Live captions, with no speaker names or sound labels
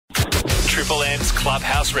Triple M's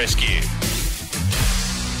Clubhouse Rescue.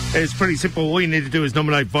 It's pretty simple. All you need to do is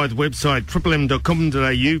nominate via the website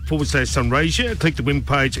triplem.com.au/Sunraysia. Click the win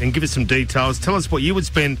page and give us some details. Tell us what you would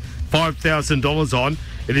spend $5,000 on.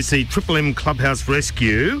 It is the Triple M Clubhouse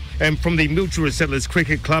Rescue. And from the Mildura Settlers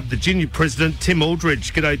Cricket Club, the junior president, Tim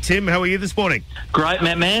Aldridge. G'day, Tim. How are you this morning? Great,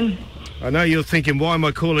 Matt, man. I know you're thinking, why am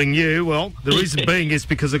I calling you? Well, the reason being is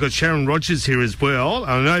because I've got Sharon Rogers here as well.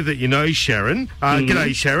 I know that you know Sharon.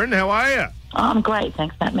 G'day, Sharon. How are you? I'm great,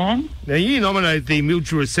 thanks, Batman. Now, you nominated the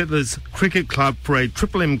Mildura Settlers Cricket Club for a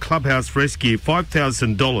Triple M Clubhouse Rescue,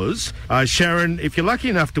 $5,000. Sharon, if you're lucky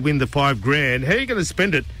enough to win the $5,000, how are you going to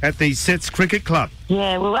spend it at the Sets Cricket Club?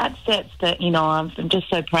 Yeah, well, at Sets, I'm just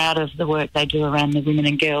so proud of the work they do around the women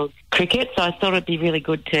and girls cricket, so I thought it'd be really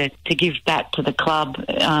good to give back to the club,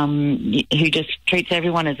 who just treats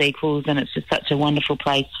everyone as equals, and it's just such a wonderful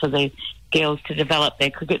place for the girls to develop their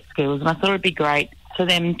cricket skills, and I thought it'd be great for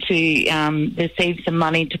them to receive some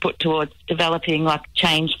money to put towards developing like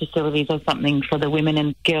change facilities or something for the women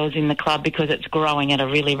and girls in the club, because it's growing at a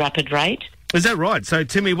really rapid rate. Is that right? So,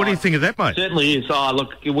 Timmy, what do you think of that, mate? Certainly is.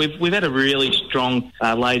 Look, we've had a really strong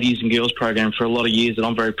ladies and girls program for a lot of years that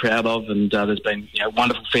I'm very proud of, and there's been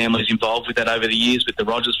wonderful families involved with that over the years, with the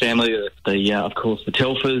Rogers family, of course the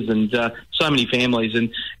Telfers, and so many families,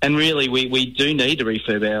 and really we do need to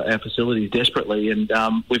refurb our facilities desperately, and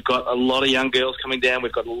we've got a lot of young girls coming down,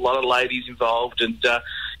 we've got a lot of ladies involved, and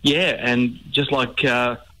and just like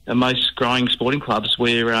most growing sporting clubs,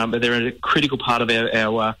 they're a critical part of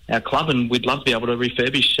our club, and we'd love to be able to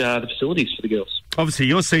refurbish the facilities for the girls. Obviously,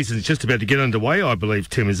 your season's just about to get underway, I believe,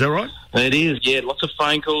 Tim. Is that right? It is, yeah. Lots of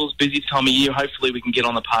phone calls, busy time of year. Hopefully we can get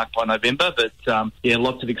on the park by November, but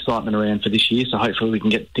lots of excitement around for this year, so hopefully we can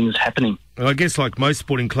get things happening. And I guess like most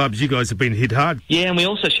sporting clubs, you guys have been hit hard. Yeah, and we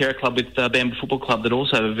also share a club with Bamboo Football Club that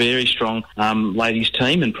also have a very strong ladies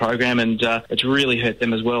team and program, and it's really hurt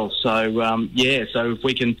them as well. So, so if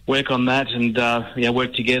we can work on that and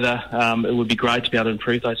work together, it would be great to be able to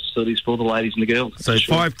improve those facilities for the ladies and the girls. So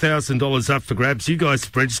 $5,000 up for grabs. You guys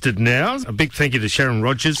have registered now. A big thank you to Sharon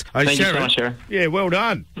Rogers. Thank you so much, Sharon. Yeah, well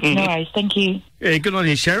done. No worries, thank you. Yeah, good on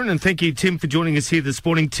you, Sharon, and thank you, Tim, for joining us here this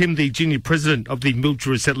morning. Tim, the junior president of the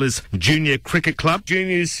Mildura Settlers Junior Cricket Club.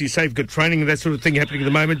 Juniors, you say you've got training and that sort of thing happening at the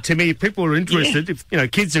moment. Timmy, if people are interested, if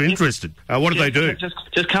kids are interested, what do they do?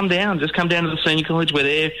 Just come down. Just come down to the senior college. We're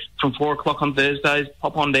there from 4 o'clock on Thursdays.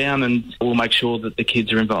 Pop on down and we'll make sure that the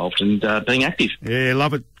kids are involved and being active. Yeah,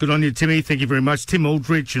 love it. Good on you, Timmy. Thank you very much. Tim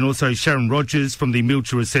Aldridge and also Sharon Rogers from the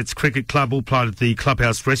Mildura Sets Cricket Club, all part of the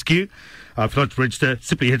Clubhouse Rescue. If you'd like to register,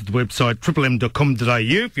 simply head to the website triplem.com.au.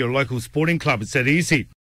 If you're a local sporting club, it's that easy.